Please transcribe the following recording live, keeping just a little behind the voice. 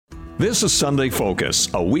This is Sunday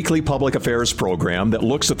Focus, a weekly public affairs program that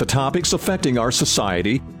looks at the topics affecting our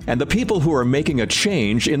society and the people who are making a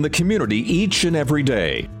change in the community each and every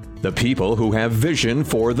day. The people who have vision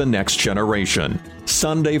for the next generation.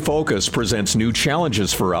 Sunday Focus presents new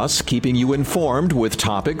challenges for us, keeping you informed with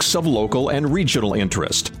topics of local and regional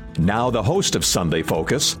interest. Now the host of Sunday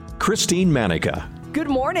Focus, Christine Manica. Good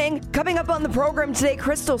morning. Coming up on the program today,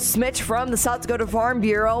 Crystal Smith from the South Dakota Farm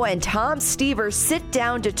Bureau and Tom Stevers sit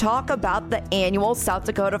down to talk about the annual South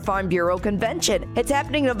Dakota Farm Bureau Convention. It's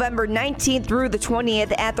happening November 19th through the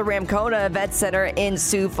 20th at the Ramkota Event Center in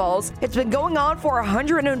Sioux Falls. It's been going on for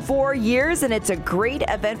 104 years, and it's a great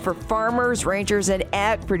event for farmers, ranchers, and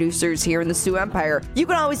ag producers here in the Sioux Empire. You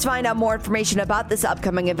can always find out more information about this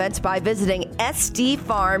upcoming event by visiting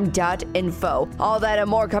sdfarm.info. All that and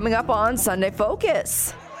more coming up on Sunday Focus.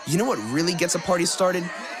 You know what really gets a party started?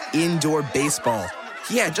 Indoor baseball.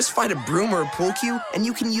 Yeah, just find a broom or a pool cue, and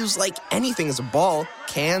you can use like anything as a ball.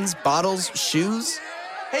 Cans, bottles, shoes.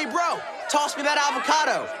 Hey bro, toss me that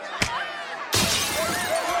avocado.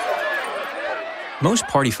 Most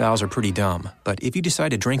party fouls are pretty dumb, but if you decide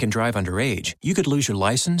to drink and drive underage, you could lose your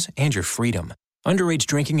license and your freedom. Underage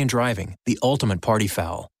drinking and driving, the ultimate party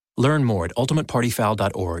foul. Learn more at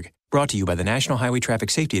ultimatepartyfoul.org. Brought to you by the National Highway Traffic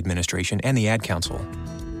Safety Administration and the Ad Council.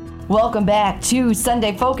 Welcome back to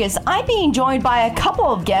Sunday Focus. I'm being joined by a couple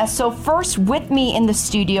of guests. So first with me in the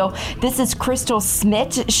studio, this is Crystal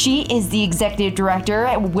Smith. She is the Executive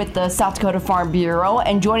Director with the South Dakota Farm Bureau.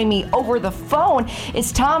 And joining me over the phone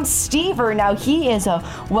is Tom Stever. Now, he is a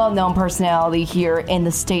well-known personality here in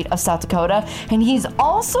the state of South Dakota. And he's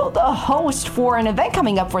also the host for an event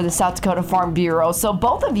coming up for the South Dakota Farm Bureau. So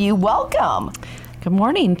both of you, welcome. Good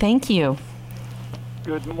morning. Thank you.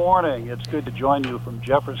 Good morning. It's good to join you from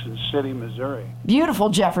Jefferson City, Missouri. Beautiful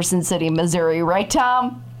Jefferson City, Missouri, right,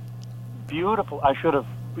 Tom? Beautiful. I should have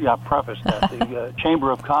prefaced that. The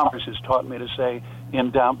Chamber of Commerce has taught me to say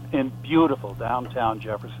in beautiful downtown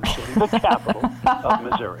Jefferson City, the capital of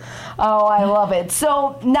Missouri. Oh, I love it.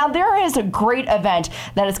 So now there is a great event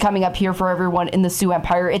that is coming up here for everyone in the Sioux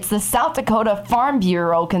Empire. It's the South Dakota Farm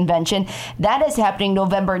Bureau Convention. That is happening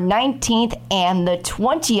November 19th and the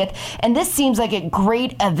 20th. And this seems like a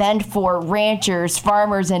great event for ranchers,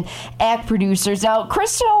 farmers, and ag producers. Now,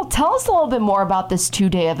 Crystal, tell us a little bit more about this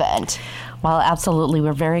two-day event. Well, absolutely.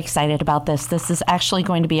 We're very excited about this. This is actually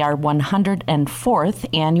going to be our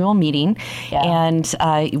 104th annual meeting. Yeah. And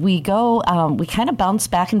we kind of bounce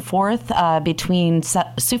back and forth between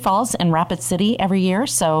Sioux Falls and Rapid City every year.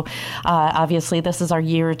 So obviously this is our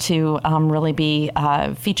year to really be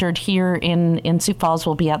featured here in Sioux Falls.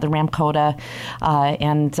 We'll be at the Ramkota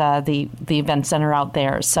and the event center out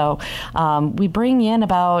there. So we bring in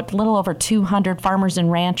about a little over 200 farmers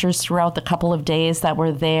and ranchers throughout the couple of days that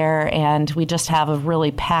we're there. And we just have a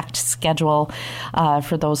really packed schedule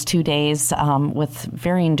for those 2 days with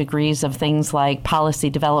varying degrees of things like policy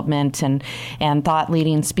development and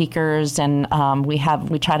thought-leading speakers, and we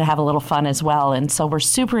try to have a little fun as well. And so we're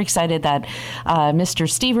super excited that Mr.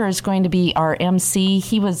 Stever is going to be our MC.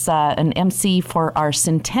 He was an MC for our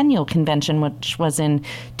Centennial Convention, which was in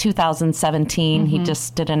 2017. Mm-hmm. He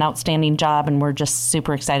just did an outstanding job, and we're just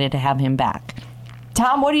super excited to have him back.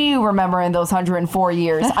 Tom, what do you remember in those 104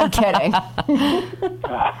 years? I'm kidding.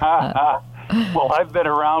 Well, I've been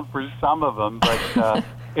around for some of them, but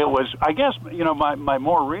it was, I guess, my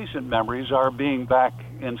more recent memories are being back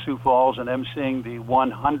in Sioux Falls and emceeing the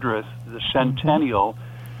 100th, the Centennial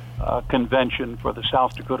Convention for the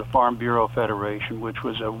South Dakota Farm Bureau Federation, which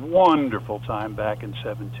was a wonderful time back in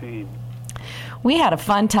 2017. We had a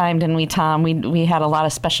fun time, didn't we, Tom? We had a lot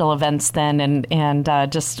of special events then, and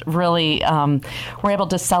just really were able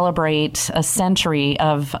to celebrate a century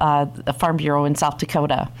of the Farm Bureau in South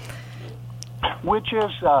Dakota. Which is,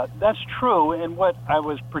 that's true, and what I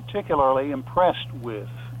was particularly impressed with,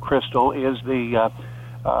 Crystal, is the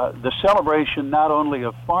celebration not only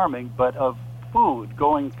of farming, but of food,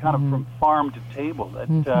 going kind of from farm to table.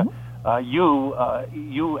 That you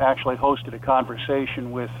actually hosted a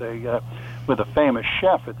conversation with a famous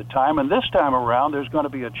chef at the time, and this time around there's going to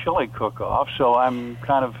be a chili cook-off, so I'm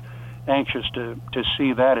kind of anxious to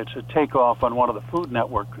see that. It's a takeoff on one of the Food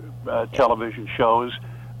Network television shows.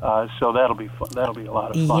 So that'll be fun. That'll be a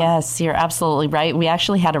lot of fun. Yes, you're absolutely right. We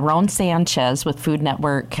actually had Aaron Sanchez with Food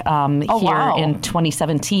Network in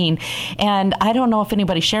 2017. And I don't know if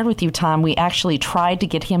anybody shared with you, Tom, we actually tried to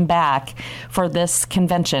get him back for this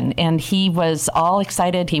convention. And he was all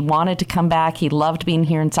excited. He wanted to come back. He loved being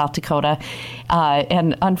here in South Dakota.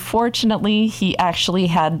 And unfortunately, he actually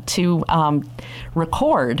had to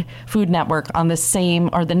record Food Network on the same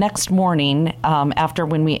or the next morning after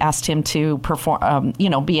when we asked him to perform,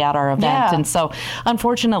 be be at our event. Yeah. And so,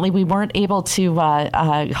 unfortunately, we weren't able to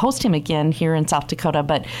host him again here in South Dakota.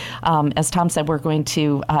 But as Tom said, we're going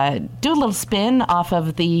to do a little spin off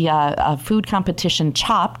of the food competition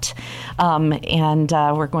Chopped, and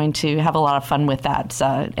we're going to have a lot of fun with that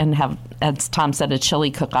and have, as Tom said, a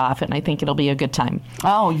chili cook-off, and I think it'll be a good time.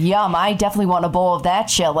 Oh, yum. I definitely want a bowl of that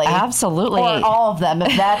chili. Absolutely. Or all of them,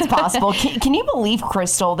 if that's possible. Can you believe,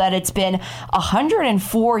 Crystal, that it's been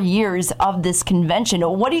 104 years of this convention?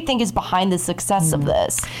 What do you think is behind the success of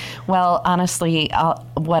this? Well, honestly,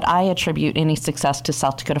 what I attribute any success to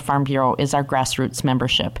South Dakota Farm Bureau is our grassroots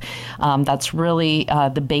membership. That's really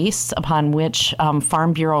the base upon which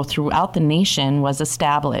Farm Bureau throughout the nation was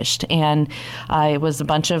established. And it was a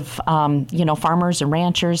bunch of farmers and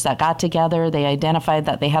ranchers that got together. They identified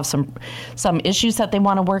that they have some issues that they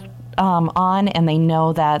want to work on, and they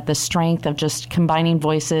know that the strength of just combining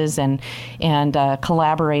voices and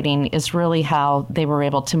collaborating is really how they were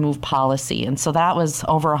able to move policy. And so that was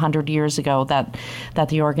over 100 years ago that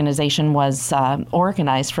the organization was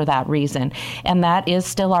organized for that reason. And that is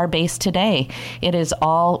still our base today. It is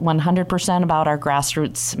all 100% about our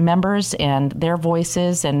grassroots members and their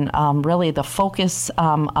voices, and really the focus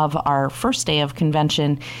of our first day of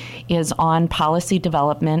convention is on policy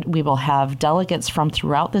development. We will have delegates from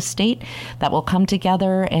throughout the state that will come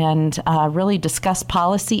together and really discuss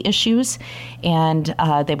policy issues, and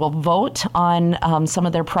they will vote on some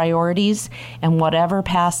of their priorities, and whatever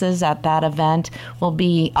passes at that event will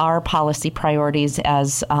be our policy priorities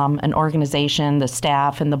as an organization. The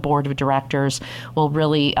staff and the board of directors will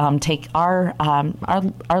really take our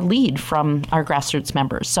lead from our grassroots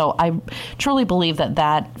members. So I truly believe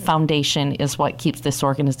that foundation is what keeps this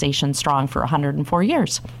organization strong for 104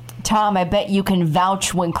 years. Tom, I bet you can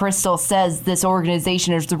vouch when Crystal says this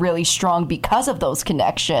organization is really strong because of those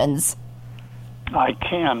connections. I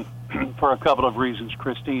can, for a couple of reasons,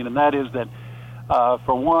 Christine, and that is that,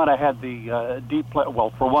 for one, I had the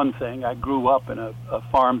for one thing, I grew up in a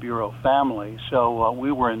Farm Bureau family, so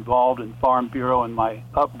we were involved in Farm Bureau in my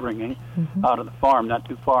upbringing out of the farm, not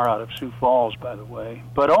too far out of Sioux Falls, by the way.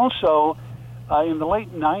 But also, in the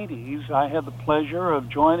late 90s, I had the pleasure of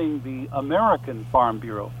joining the American Farm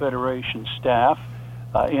Bureau Federation staff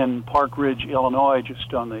in Park Ridge, Illinois,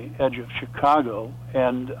 just on the edge of Chicago.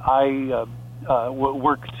 And I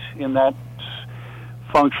worked in that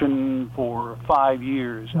function for 5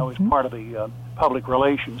 years. I was part of the public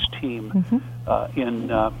relations team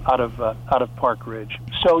out of Park Ridge.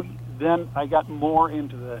 So then I got more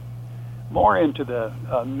into the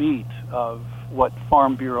meat of what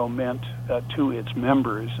Farm Bureau meant to its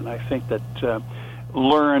members, and I think that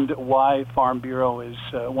learned why Farm Bureau is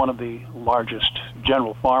one of the largest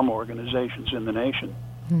general farm organizations in the nation.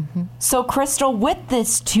 So, Crystal, with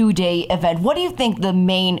this 2-day event, what do you think the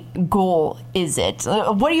main goal is?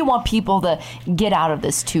 What do you want people to get out of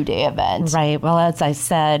this 2-day event? Right. Well, as I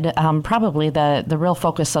said, probably the real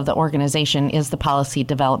focus of the organization is the policy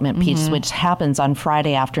development piece, which happens on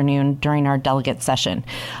Friday afternoon during our delegate session.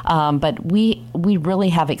 But we really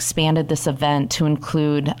have expanded this event to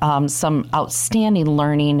include some outstanding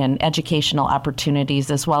learning and educational opportunities,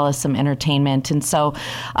 as well as some entertainment. And so,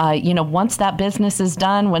 once that business is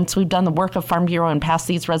done, once we've done the work of Farm Bureau and passed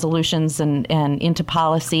these resolutions and into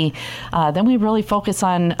policy, then we really focus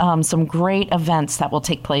on some great events that will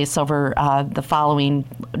take place over the following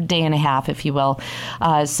day and a half, if you will.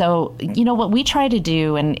 So, what we try to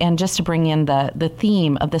do, and just to bring in the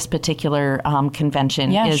theme of this particular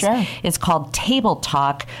convention is called Table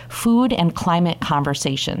Talk, Food and Climate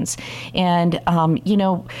Conversations. And,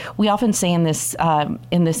 we often say in this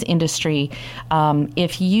industry,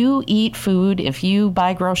 if you eat food, if you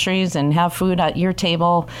buy groceries and have food at your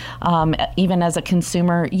table, even as a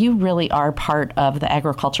consumer, you really are part of the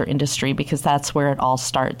agriculture industry, because that's where it all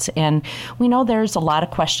starts. And we know there's a lot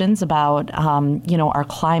of questions about, our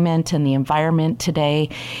climate and the environment today.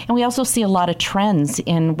 And we also see a lot of trends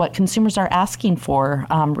in what consumers are asking for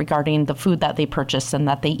regarding the food that they purchase and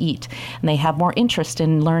that they eat. And they have more interest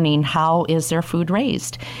in learning how is their food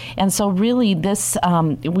raised. And so really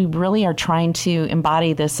we really are trying to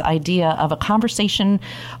embody this idea of a conversation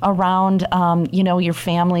around, your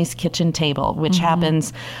family's kitchen table, which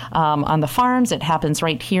happens on the farms. It happens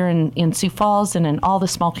right here in Sioux Falls and in all the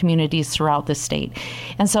small communities throughout the state.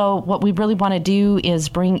 And so what we really want to do is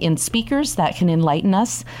bring in speakers that can enlighten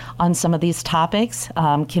us on some of these topics,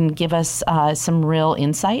 can give us some real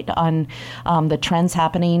insight on the trends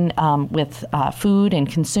happening with food and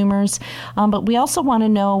consumers. But we also want to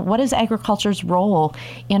know, what is agriculture's role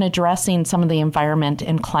in addressing some of the environment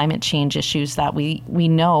and climate change issues that we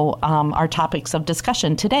know are topics of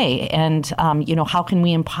discussion today? And, how can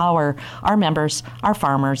we empower our members, our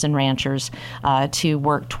farmers and ranchers to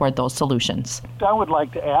work toward those solutions? I would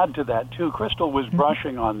like to add to that, too. Crystal was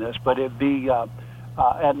brushing on this, but it'd be at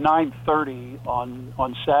 9:30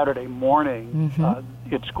 on Saturday morning,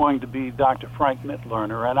 it's going to be Dr. Frank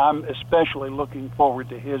Mitlerner, and I'm especially looking forward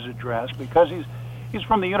to his address because he's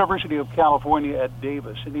from the University of California at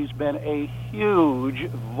Davis, and he's been a huge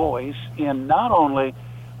voice in not only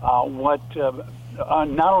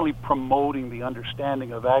not only promoting the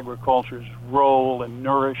understanding of agriculture's role in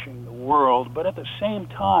nourishing the world, but at the same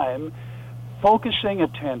time focusing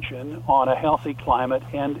attention on a healthy climate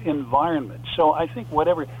and environment. So I think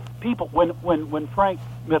whatever people, when Frank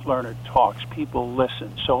Mitlerner talks, people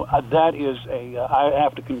listen. So that is I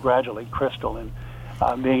have to congratulate Crystal in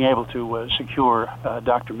being able to secure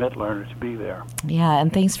Dr. Mitlerner to be there. Yeah,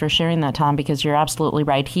 and thanks for sharing that, Tom, because you're absolutely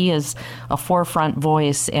right. He is a forefront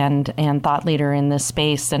voice and thought leader in this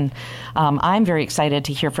space, and I'm very excited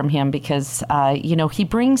to hear from him because he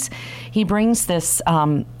brings this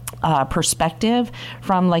perspective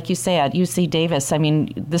from, like you say, at UC Davis. I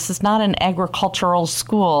mean, this is not an agricultural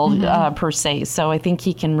school per se, so I think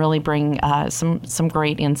he can really bring some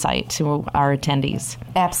great insight to our attendees.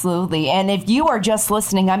 Absolutely. And if you are just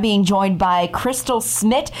listening, I'm being joined by Crystal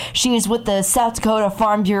Smith. She is with the South Dakota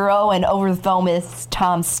Farm Bureau, and over the phone is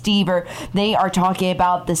Tom Stever. They are talking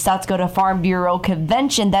about the South Dakota Farm Bureau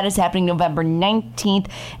convention that is happening November 19th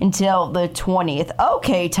until the 20th.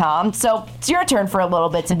 Okay, Tom, so it's your turn for a little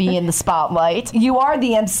bit to be in the spotlight. You are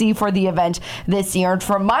the MC for the event this year, and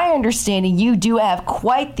from my understanding, you do have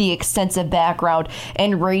quite the extensive background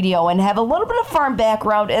in radio and have a little bit of farm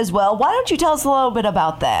background as well. Why don't you tell us a little bit about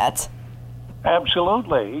that?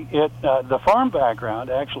 Absolutely. The farm background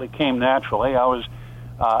actually came naturally.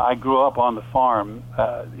 I grew up on the farm.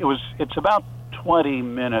 It's about 20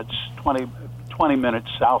 minutes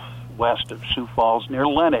southwest of Sioux Falls, near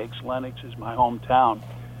Lenox. Lenox is my hometown.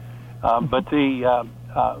 But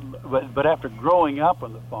after growing up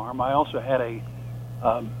on the farm, I also had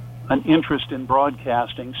an interest in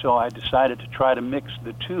broadcasting, so I decided to try to mix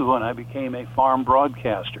the two, and I became a farm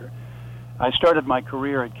broadcaster. I started my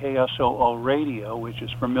career at KSOO Radio, which is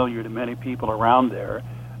familiar to many people around there.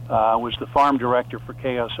 I was the farm director for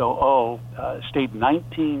KSOO, stayed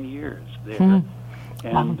 19 years there.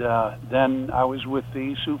 And then I was with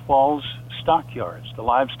the Sioux Falls stockyards, the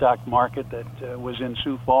livestock market that was in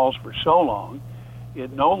Sioux Falls for so long.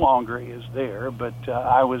 It no longer is there, but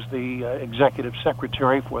I was the executive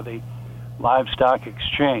secretary for the livestock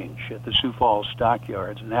exchange at the Sioux Falls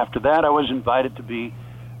stockyards. And after that, I was invited to be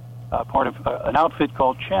part of an outfit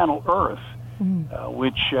called Channel Earth,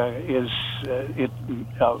 which is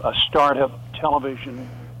a startup television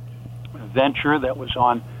venture that was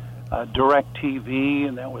on DirecTV,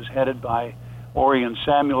 and that was headed by Orion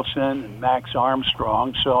Samuelson and Max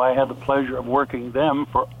Armstrong. So I had the pleasure of working them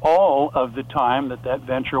for all of the time that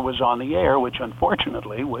venture was on the air, which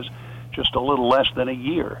unfortunately was just a little less than a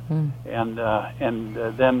year. And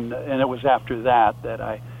then it was after that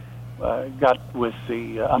I got with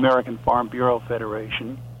the American Farm Bureau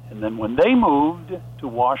Federation. And then when they moved to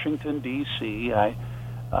Washington, D.C., I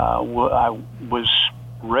was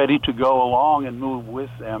ready to go along and move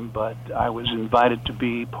with them, but I was invited to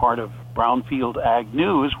be part of Brownfield Ag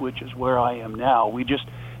News, which is where I am now. We just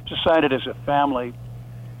decided as a family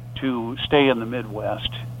to stay in the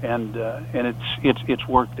Midwest, and it's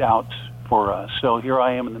worked out for us. So here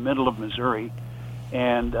I am in the middle of Missouri,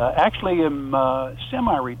 and actually am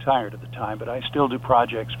semi-retired at the time, but I still do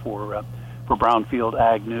projects for Brownfield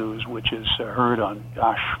Ag News, which is heard on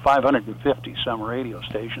 550 some radio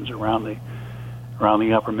stations around the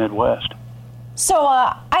upper Midwest. So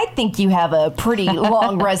I think you have a pretty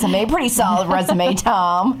long resume, pretty solid resume,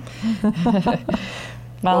 Tom.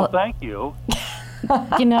 Well, thank you.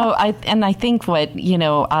 I think what,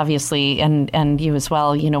 obviously, and you as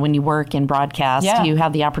well, when you work in broadcast, you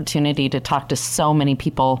have the opportunity to talk to so many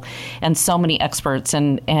people and so many experts.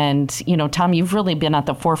 And Tom, you've really been at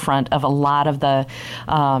the forefront of a lot of the,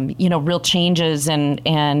 real changes and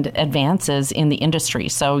advances in the industry.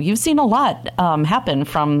 So you've seen a lot happen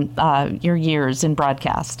from your years in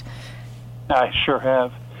broadcast. I sure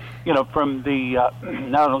have. From the,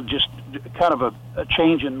 not just kind of a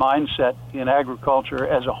change in mindset in agriculture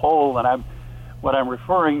as a whole, and What I'm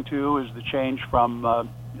referring to is the change from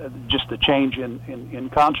just the change in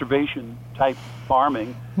conservation type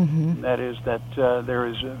farming. That is that there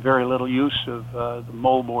is very little use of the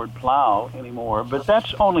moldboard plow anymore. But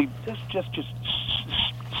that's only just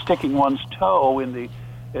sticking one's toe in the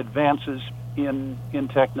advances in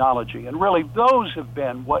technology. And really, those have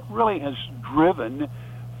been what really has driven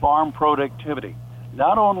farm productivity.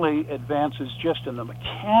 Not only advances just in the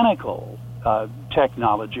mechanical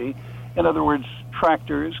technology, in other words,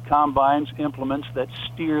 tractors, combines, implements that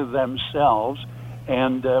steer themselves,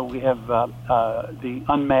 and we have the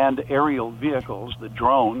unmanned aerial vehicles, the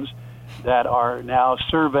drones, that are now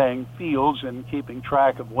surveying fields and keeping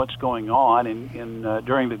track of what's going on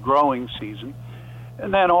during the growing season.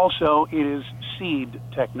 And then also it is seed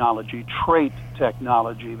technology, trait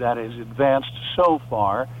technology that has advanced so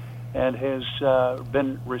far and has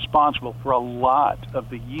been responsible for a lot of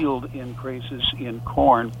the yield increases in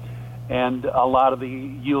corn and a lot of the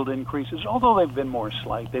yield increases, although they've been more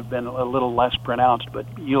slight, they've been a little less pronounced, but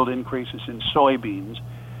yield increases in soybeans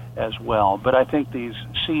as well. But I think these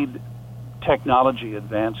seed technology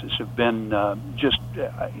advances have been I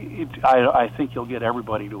think you'll get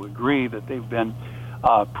everybody to agree that they've been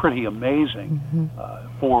pretty amazing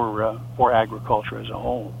for agriculture as a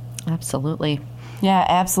whole. Absolutely. Yeah,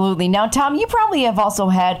 absolutely. Now, Tom, you probably have also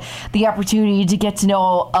had the opportunity to get to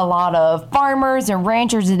know a lot of farmers and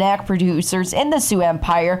ranchers and ag producers in the Sioux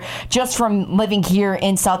Empire just from living here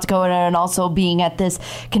in South Dakota and also being at this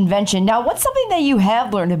convention. Now, what's something that you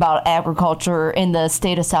have learned about agriculture in the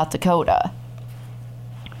state of South Dakota?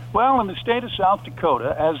 Well, in the state of South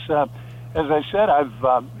Dakota, as I said,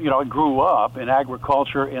 I grew up in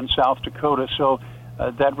agriculture in South Dakota, so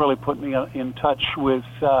that really put me in touch with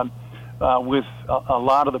a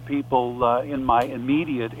lot of the people in my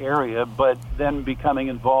immediate area, but then becoming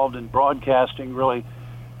involved in broadcasting really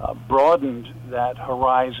broadened that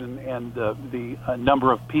horizon and the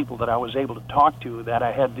number of people that I was able to talk to that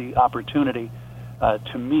I had the opportunity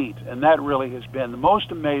to meet. And that really has been the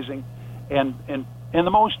most amazing and the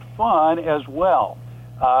most fun as well.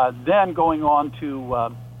 Then going on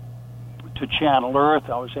to Channel Earth,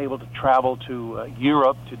 I was able to travel to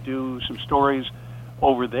Europe to do some stories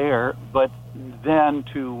over there, but then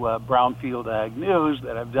to Brownfield Ag News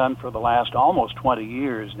that I've done for the last almost 20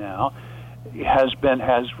 years now has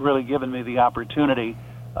really given me the opportunity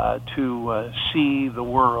to see the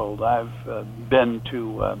world. I've been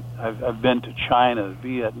to China,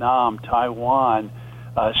 Vietnam, Taiwan,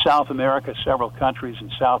 South America, several countries in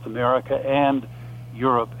South America, and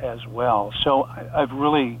Europe as well. So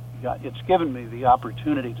it's given me the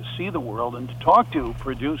opportunity to see the world and to talk to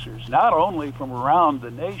producers, not only from around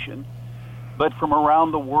the nation, but from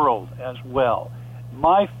around the world as well.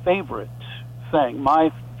 My favorite thing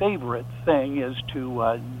is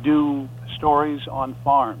to do stories on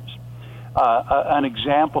farms. An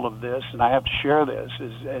example of this, and I have to share this,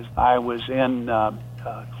 is as I was in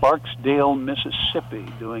Clarksdale, Mississippi,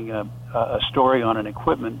 doing a story on an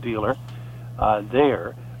equipment dealer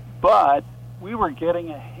there, but we were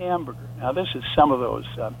getting a hamburger. Now, this is some of those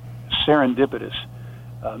serendipitous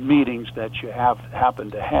meetings that you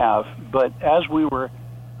happen to have. But as we were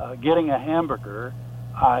getting a hamburger,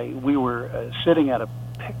 we were sitting at a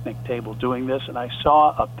picnic table doing this, and I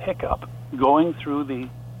saw a pickup going through the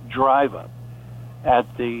drive-up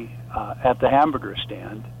at the hamburger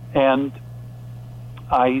stand, and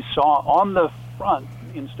I saw on the front,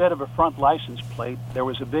 instead of a front license plate, there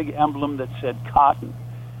was a big emblem that said cotton.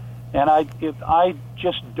 And I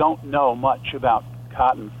just don't know much about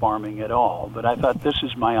cotton farming at all, but I thought this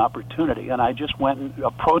is my opportunity, and I just went and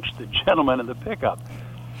approached the gentleman in the pickup,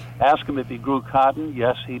 asked him if he grew cotton.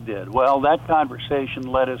 Yes, he did. Well, that conversation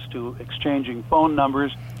led us to exchanging phone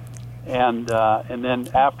numbers, and then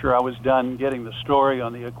after I was done getting the story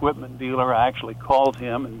on the equipment dealer, I actually called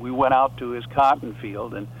him, and we went out to his cotton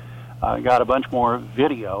field and got a bunch more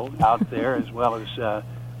video out there, as well as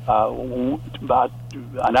about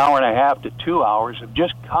an hour and a half to 2 hours of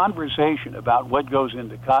just conversation about what goes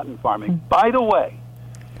into cotton farming. By the way,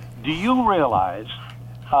 do you realize,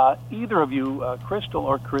 either of you, Crystal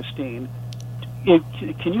or Christine,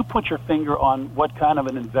 can you put your finger on what kind of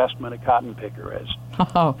an investment a cotton picker is?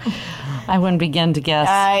 Oh, I wouldn't begin to guess.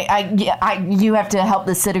 You have to help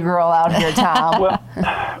the city girl out here, Tom. Well,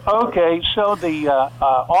 okay. So the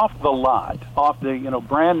off the lot,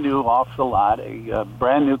 brand new off the lot, a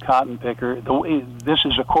brand new cotton picker. This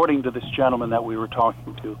is according to this gentleman that we were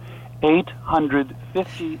talking to,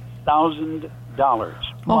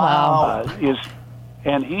 $850,000. Wow.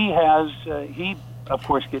 And he of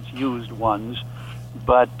course gets used ones,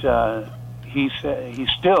 but he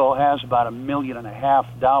still has about $1.5 million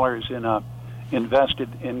invested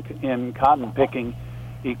in cotton picking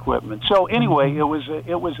equipment. So anyway, it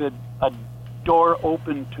was a door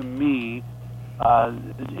open to me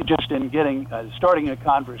just in starting a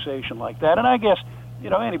conversation like that. And I guess,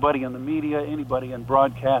 anybody in the media, anybody in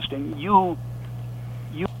broadcasting, you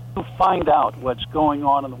find out what's going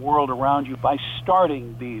on in the world around you by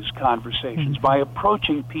starting these conversations, by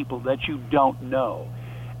approaching people that you don't know.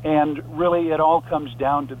 And really, it all comes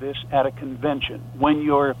down to this at a convention. When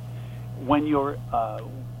you're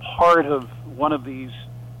part of one of these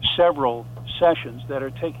several sessions that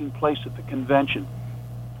are taking place at the convention,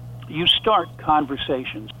 you start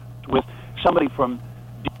conversations with somebody from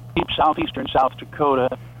deep southeastern South Dakota,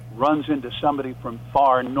 runs into somebody from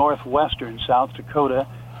far northwestern South Dakota.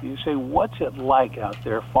 You say, what's it like out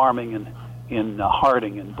there farming in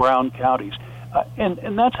Harding and Brown counties?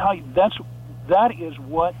 And that is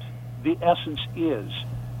what the essence is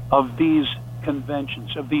of these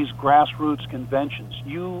conventions, of these grassroots conventions.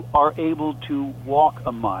 You are able to walk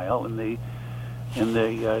a mile in the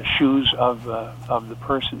shoes of the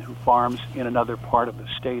person who farms in another part of the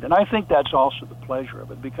state. And I think that's also the pleasure of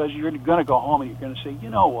it, because you're going to go home and you're going to say, you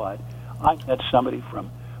know what, I met somebody from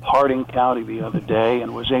Harding County the other day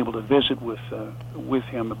and was able to visit with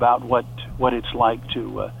him about what it's like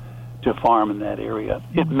to farm in that area.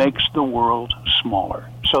 It makes the world smaller.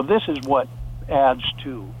 So this is what adds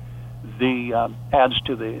to the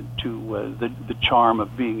charm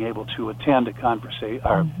of being able to attend a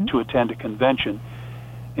to attend a convention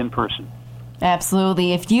in person.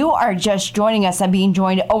 Absolutely. If you are just joining us, I'm being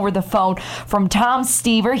joined over the phone from Tom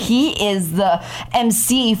Stever. He is the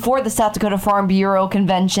MC for the South Dakota Farm Bureau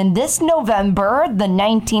Convention this November, the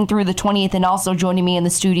 19th through the 20th. And also joining me in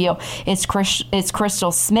the studio is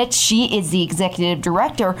Crystal Smith. She is the executive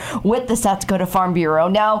director with the South Dakota Farm Bureau.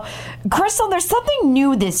 Now, Crystal, there's something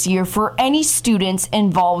new this year for any students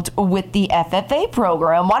involved with the FFA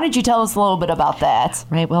program. Why don't you tell us a little bit about that?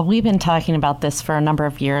 Right. Well, we've been talking about this for a number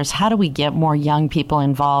of years. How do we get more young people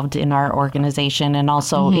involved in our organization and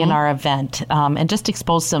also in our event, and just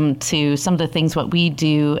expose them to some of the things what we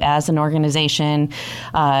do as an organization,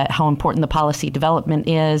 how important the policy development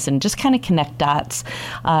is, and just kind of connect dots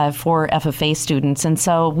for FFA students. And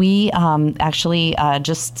so we actually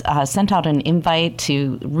just sent out an invite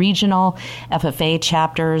to regional FFA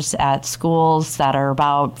chapters at schools that are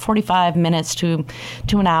about 45 minutes to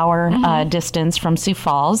an hour distance from Sioux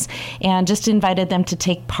Falls, and just invited them to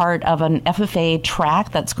take part of an FFA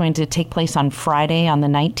track that's going to take place on Friday on the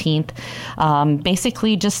 19th.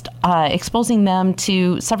 Basically just exposing them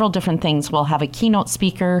to several different things. We'll have a keynote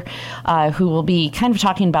speaker who will be kind of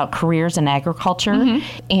talking about careers in agriculture.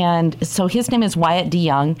 And so his name is Wyatt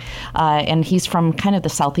DeYoung, and he's from kind of the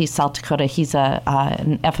southeast South Dakota. He's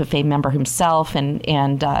an FFA member himself,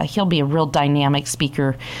 and he'll be a real dynamic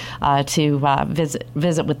speaker to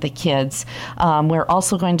visit with the kids. We're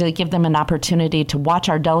also going to give them an opportunity to watch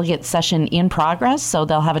our delegate session in progress, so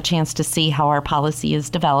they'll have a chance to see how our policy is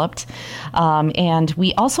developed. And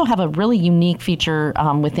we also have a really unique feature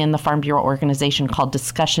within the Farm Bureau organization called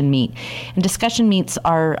Discussion Meet. And Discussion Meets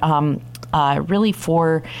are really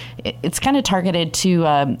it's kind of targeted to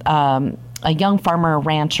a young farmer or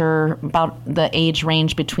rancher, about the age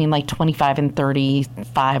range between like 25 and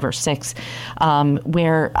 35 or 6,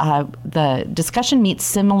 where the discussion meet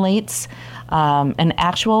simulates an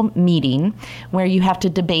actual meeting where you have to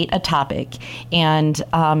debate a topic, and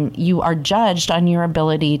you are judged on your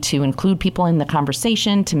ability to include people in the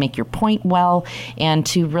conversation, to make your point well, and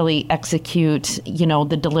to really execute,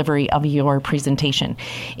 the delivery of your presentation.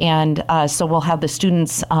 And so we'll have the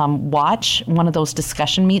students watch one of those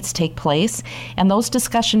discussion meets take place, and those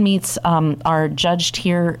discussion meets are judged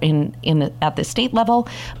here at the state level,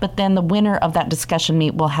 but then the winner of that discussion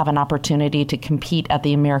meet will have an opportunity to compete at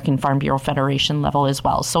the American Farm Bureau Federation level as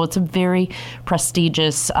well. So it's a very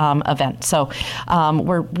prestigious event. So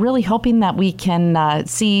we're really hoping that we can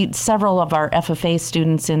see several of our FFA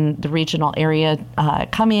students in the regional area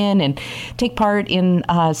come in and take part in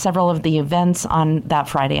several of the events on that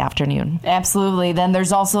Friday afternoon. Absolutely. Then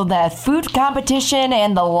there's also the food competition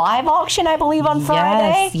and the live auction, I believe, on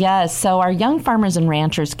Friday. Yes. So our Young Farmers and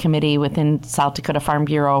Ranchers Committee within South Dakota Farm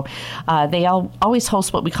Bureau, they always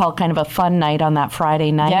host what we call kind of a fun night on that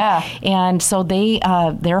Friday night. Yeah. And so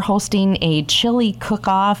they're hosting a chili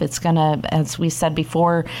cook-off. It's going to, as we said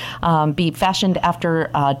before, be fashioned after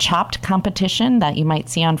a Chopped competition that you might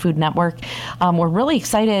see on Food Network. We're really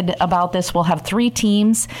excited about this. We'll have 3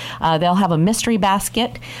 teams. They'll have a mystery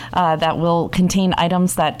basket that will contain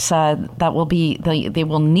items that will be they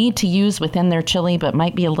will need to use within their chili, but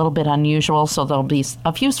might be a little bit unusual. So there'll be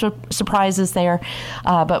a few surprises there.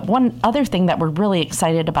 But one other thing that we're really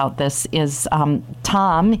excited about this is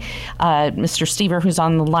Tom, Mr. Stever, who's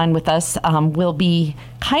on the line with us, will be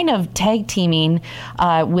kind of tag teaming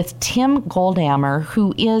with Tim Goldhammer,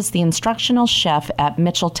 who is the instructional chef at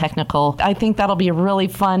Mitchell Technical. I think that'll be a really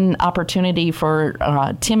fun opportunity for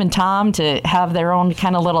Tim and Tom to have their own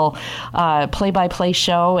kind of little play-by-play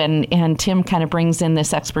show, and Tim kind of brings in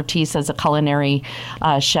this expertise as a culinary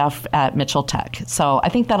chef at Mitchell Tech. So I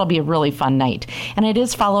think that'll be a really fun night. And it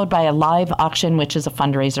is followed by a live auction, which is a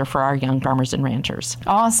fundraiser for our young farmers and ranchers.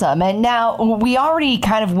 Awesome. And now we already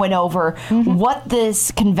kind of went over what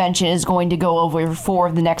this convention is going to go over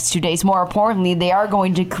for the next 2 days. More importantly, they are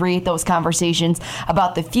going to create those conversations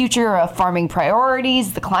about the future of farming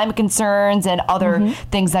priorities, the climate concerns, and other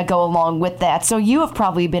things that go along with that. So you have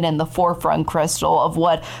probably been in the forefront, Crystal, of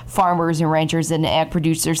what farmers and ranchers and ag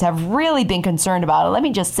producers have really been concerned about. Let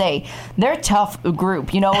me just say, they're a tough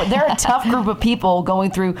group. You know, they're a tough group of people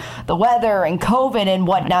going through the weather and COVID and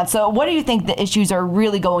whatnot. So what do you think the issues are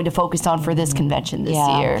really going to focus on for this convention this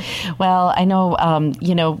year? Well, I know,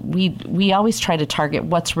 we always try to target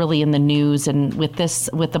what's really in the news, and with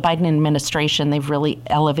the Biden administration, they've really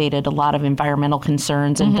elevated a lot of environmental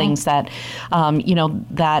concerns and things that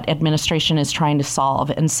that administration is trying to solve.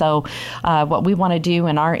 And so what we want to do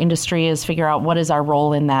in our industry is figure out what is our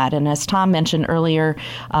role in that. And as Tom mentioned earlier,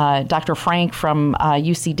 Dr. Frank from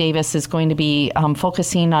UC Davis is going to be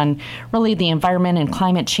focusing on really the environment and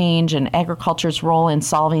climate change and agriculture's role in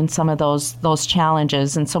solving some of those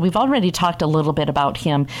challenges. And so we've already talked a little bit about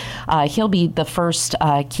him. He'll be the first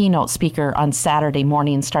keynote speaker on Saturday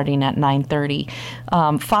morning starting at 9:30.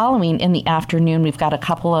 Following in the afternoon, we've got a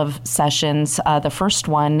couple of sessions. The first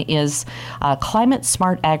one is climate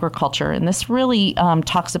smart agriculture, and this really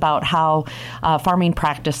talks about how farming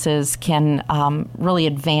practices can really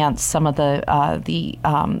advance some of the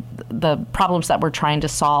problems that we're trying to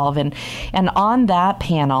solve. And on that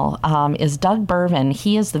panel is Doug Bervin.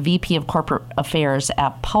 He is the VP of Corporate Affairs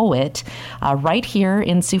at Poet, right here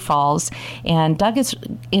in Sioux Falls. And Doug is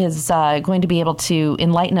going to be able to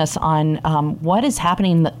enlighten us on what is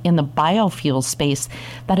happening in the biofuel space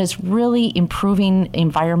that is really improving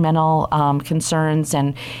environmental concerns.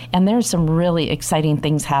 And there's some really exciting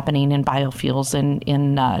things happening in biofuels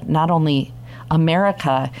in not only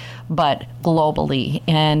America, but globally.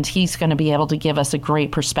 And he's going to be able to give us a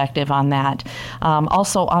great perspective on that.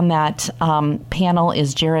 Also on that panel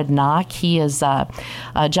is Jared Knock. He is a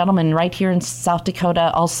gentleman right here in South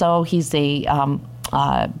Dakota. Also, he's a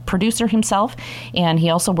producer himself, and he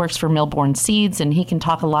also works for Millborn Seeds, and he can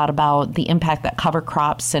talk a lot about the impact that cover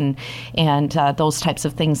crops and those types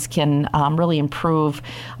of things can really improve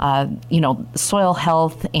soil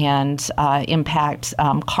health and impact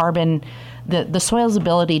carbon, the soil's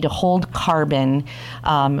ability to hold carbon,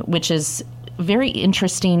 which is very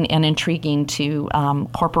interesting and intriguing to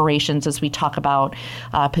corporations as we talk about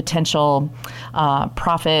potential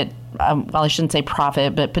profit. Well, I shouldn't say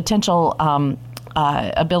profit, but potential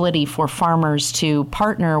ability for farmers to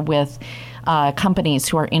partner with companies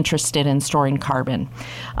who are interested in storing carbon.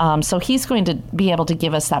 So he's going to be able to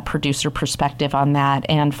give us that producer perspective on that.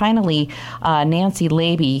 And finally, Nancy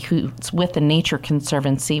Laby, who's with the Nature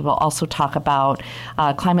Conservancy, will also talk about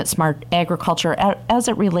climate smart agriculture as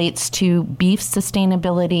it relates to beef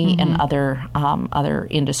sustainability and other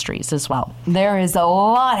industries as well. There is a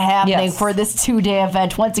lot happening for this 2-day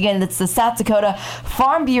event. Once again, it's the South Dakota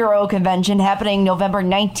Farm Bureau Convention happening November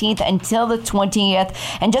 19th until the 20th.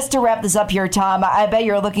 And just to wrap this up here, Tom, I bet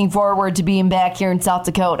you're looking forward to being back here in South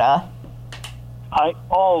Dakota. I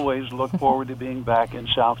always look forward to being back in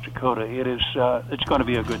South Dakota. It's going to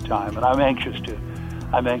be a good time, and I'm anxious to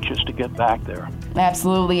get back there.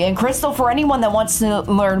 Absolutely. And Crystal, for anyone that wants to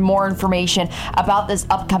learn more information about this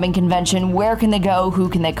upcoming convention, where can they go? Who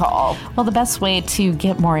can they call? Well, the best way to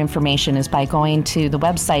get more information is by going to the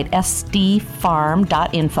website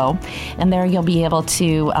sdfarm.info, and there you'll be able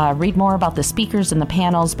to read more about the speakers and the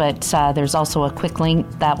panels, but there's also a quick link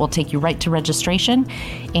that will take you right to registration,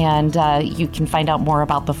 and you can find out more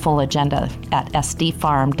about the full agenda at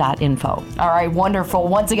sdfarm.info. All right, wonderful.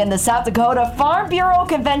 Once again, the South Dakota Farm Bureau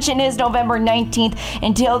Convention is November 19th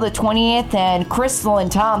until the 20th. And Crystal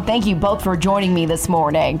and Tom, thank you both for joining me this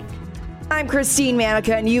morning. I'm Christine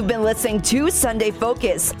Manica, and you've been listening to Sunday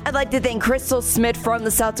Focus. I'd like to thank Crystal Smith from the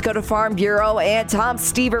South Dakota Farm Bureau and Tom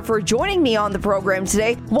Stever for joining me on the program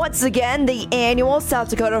today. Once again, the annual South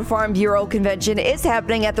Dakota Farm Bureau Convention is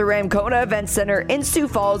happening at the Ramkota Event Center in Sioux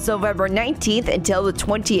Falls, November 19th until the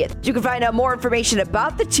 20th. You can find out more information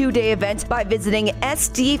about the two-day event by visiting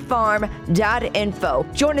sdfarm.info.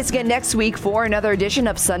 Join us again next week for another edition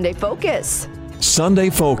of Sunday Focus. Sunday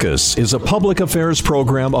Focus is a public affairs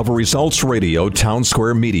program of Results Radio Town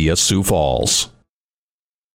Square Media, Sioux Falls.